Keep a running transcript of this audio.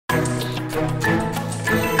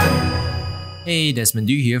Hey, Desmond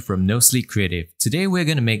Du here from No Sleep Creative. Today we're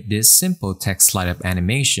going to make this simple text slide up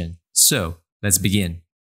animation. So, let's begin.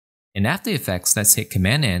 In After Effects, let's hit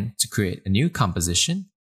Command N to create a new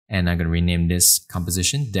composition. And I'm going to rename this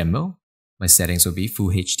composition Demo. My settings will be Full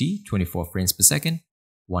HD, 24 frames per second,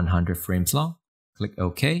 100 frames long. Click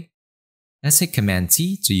OK. Let's hit Command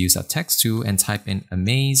T to use our text tool and type in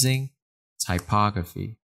Amazing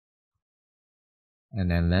Typography.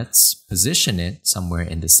 And then let's position it somewhere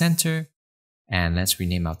in the center. And let's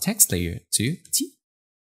rename our text layer to T.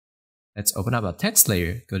 Let's open up our text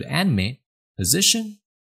layer, go to Animate, Position,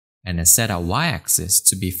 and then set our Y-axis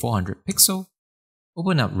to be 400 pixel.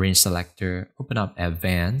 Open up Range Selector, open up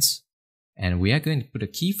Advanced, and we are going to put a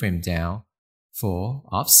keyframe down for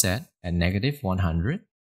offset at -100.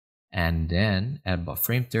 And then at about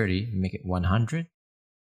frame 30, make it 100.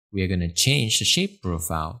 We are going to change the shape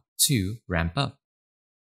profile to ramp up.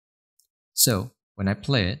 So when I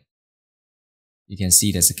play it, you can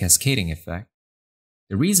see there's a cascading effect.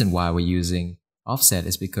 The reason why we're using offset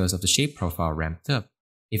is because of the shape profile ramped up.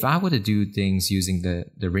 If I were to do things using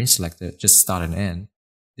the range selector, just start and end,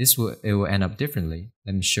 it will end up differently.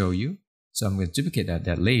 Let me show you. So I'm going to duplicate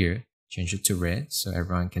that layer, change it to red so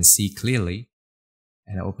everyone can see clearly,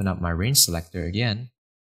 and I open up my range selector again.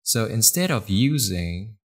 So instead of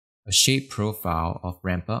using a shape profile of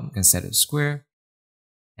ramp up, I'm going to set it to square,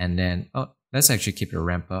 and then, let's actually keep it a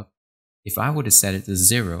ramp up. If I were to set it to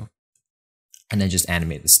 0 and then just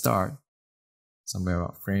animate the start, somewhere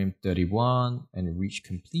about frame 31 and reach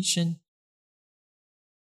completion.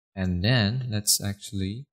 And then let's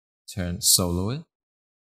actually turn solo it.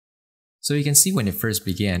 So you can see when it first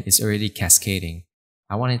began, it's already cascading.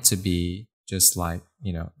 I want it to be just like,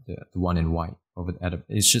 the one in white.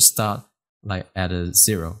 It should start like at a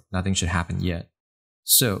 0. Nothing should happen yet.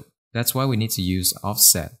 So that's why we need to use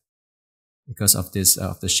offset, because of this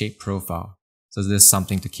the shape profile. So there's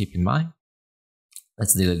something to keep in mind.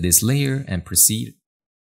 Let's delete this layer and proceed.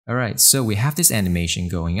 Alright, so we have this animation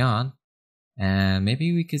going on, and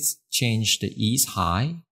maybe we could change the ease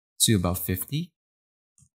high to about 50,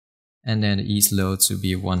 and then the ease low to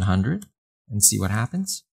be 100, and see what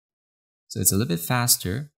happens. So it's a little bit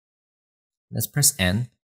faster. Let's press N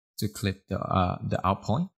to clip the out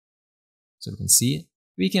point so we can see it.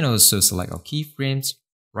 We can also select our keyframes,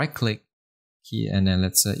 right click, key, and then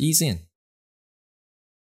let's ease in.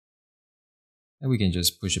 And we can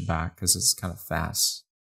just push it back because it's kind of fast.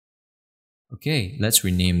 Okay, let's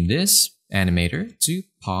rename this animator to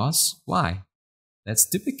Pause Y. Let's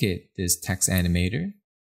duplicate this text animator,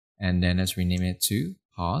 and then let's rename it to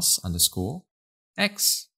Pause_X.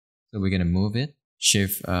 So we're going to move it,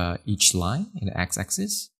 shift each line in the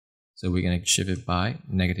x-axis. So we're going to shift it by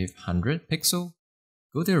 -100 pixel.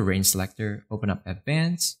 Go to the range selector, open up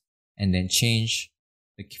Advanced, and then change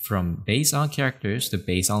from based on characters to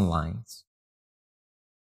based on lines.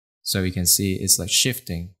 So you can see it's like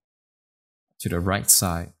shifting to the right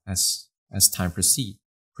side as time proceeds.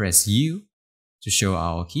 Press U to show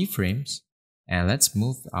our keyframes, and let's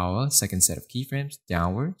move our second set of keyframes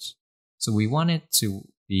downwards. So we want it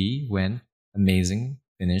to be when Amazing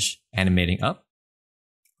finish animating up,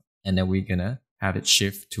 and then we're gonna have it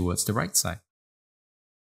shift towards the right side.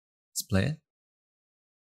 Let's play it.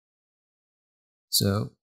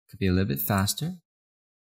 So could be a little bit faster.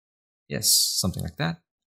 Yes, something like that.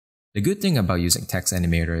 The good thing about using text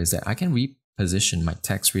animator is that I can reposition my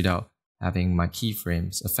text without having my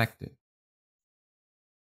keyframes affected.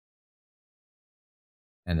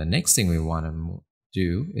 And the next thing we want to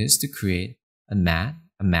do is to create a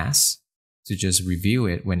mask to just review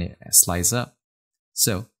it when it slides up.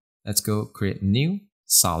 So let's go create new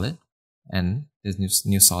solid, and this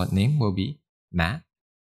new solid name will be matte.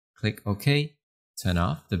 Click OK, turn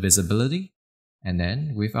off the visibility, and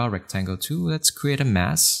then with our rectangle tool, let's create a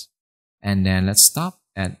mask. And then let's stop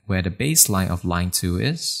at where the baseline of line 2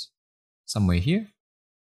 is, somewhere here.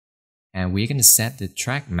 And we're going to set the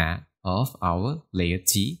track matte of our layer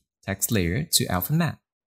T text layer to alpha matte.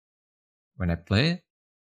 When I play it,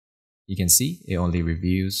 you can see it only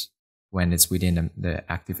reviews when it's within the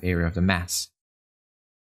active area of the mask.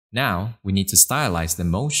 Now we need to stylize the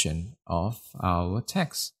motion of our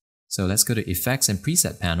text. So let's go to Effects and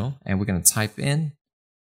Preset panel, and we're going to type in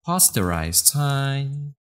posterize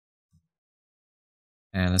time.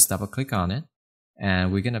 And let's double click on it.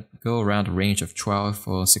 And we're going to go around a range of 12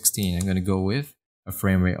 or 16. I'm going to go with a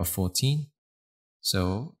frame rate of 14.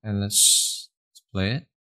 So, and let's play it.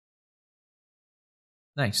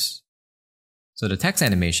 Nice. So the text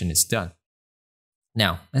animation is done.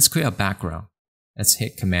 Now, let's create a background. Let's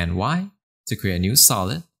hit Command Y to create a new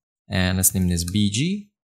solid. And let's name this BG.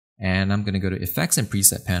 And I'm going to go to Effects and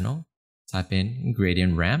Preset panel, type in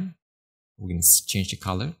gradient ramp. We can change the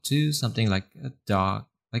color to something like a dark,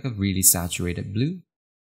 like a really saturated blue.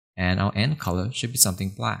 And our end color should be something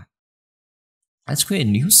black. Let's create a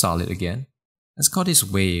new solid again. Let's call this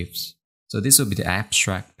waves. So this will be the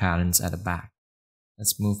abstract patterns at the back.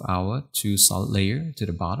 Let's move our 2 solid layer to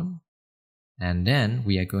the bottom. And then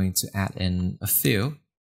we are going to add in a fill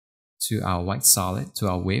to our white solid, to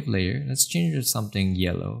our wave layer. Let's change it to something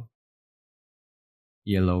yellow.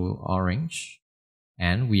 Yellow-orange.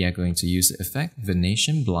 And we are going to use the effect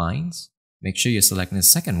Venetian Blinds. Make sure you're selecting the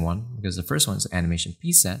second one because the first one is animation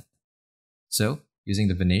preset. So using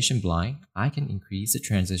the Venetian Blind, I can increase the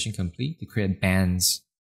transition complete to create bands,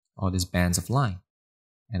 all these bands of line.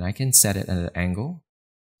 And I can set it at an angle,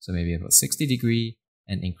 so maybe about 60 degrees,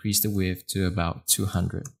 and increase the width to about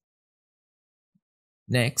 200.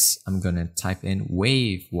 Next, I'm going to type in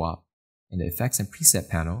Wave Warp in the Effects and Preset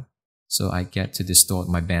panel, so I get to distort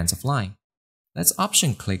my bands of line. Let's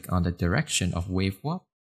option click on the direction of Wave Warp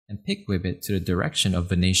and pick with it to the direction of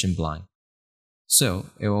Venetian Blind. So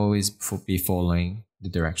it will always be following the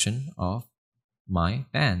direction of my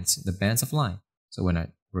bands, the bands of line. So when I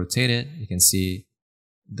rotate it, you can see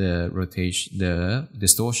the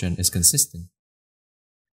distortion is consistent.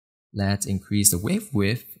 Let's increase the wave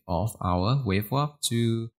width of our wave warp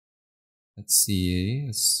to, let's see,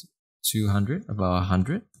 it's 200, about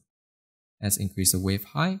 100. Let's increase the wave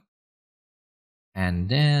height. And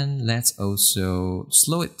then let's also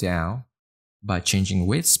slow it down by changing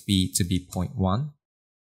wave speed to be 0.1.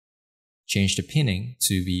 Change the pinning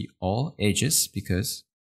to be all edges because,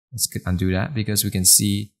 let's undo that, because we can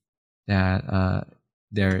see that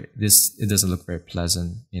it doesn't look very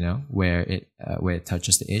pleasant, you know, where it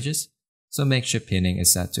touches the edges. So make sure pinning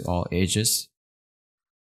is set to all edges.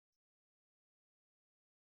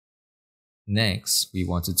 Next, we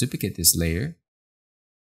want to duplicate this layer,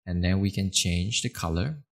 and then we can change the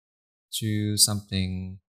color to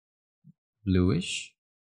something bluish,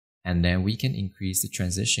 and then we can increase the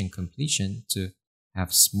transition completion to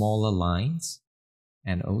have smaller lines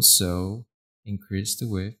and also increase the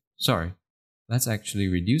width. Sorry, let's actually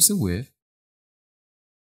reduce the width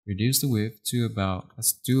to about,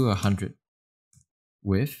 let's do 100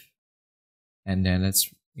 width, and then let's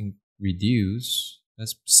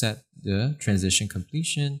set the transition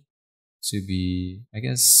completion to be, I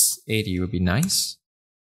guess 80 would be nice.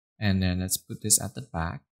 And then let's put this at the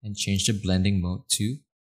back and change the blending mode to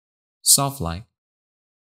soft light.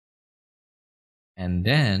 And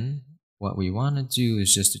then what we want to do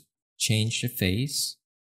is just to change the phase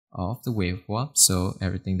of the wave warp so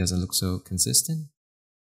everything doesn't look so consistent.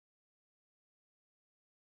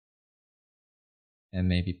 And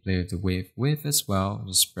maybe play with the wave width as well,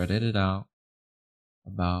 just spread it out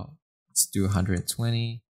about, let's do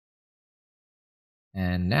 120.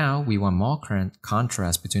 And now we want more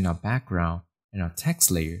contrast between our background and our text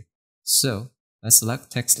layer. So let's select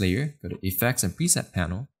text layer, go to Effects and Preset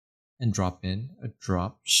panel, and drop in a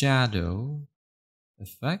drop shadow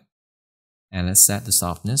effect. And let's set the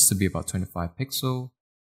softness to be about 25 pixels,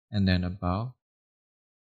 and then about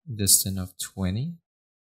a distance of 20.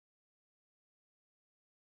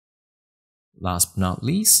 Last but not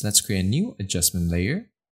least, let's create a new adjustment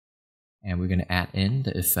layer, and we're going to add in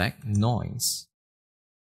the effect noise.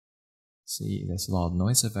 See, there's a lot of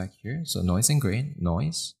noise effect here. So noise and grain,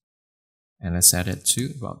 noise, and let's set it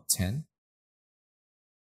to about 10.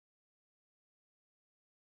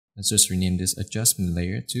 Let's just rename this adjustment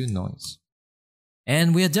layer to noise.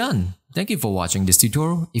 And we are done. Thank you for watching this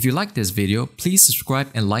tutorial. If you like this video, please subscribe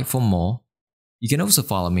and like for more. You can also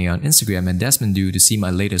follow me on Instagram at DesmondDo to see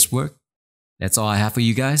my latest work. That's all I have for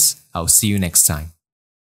you guys. I'll see you next time.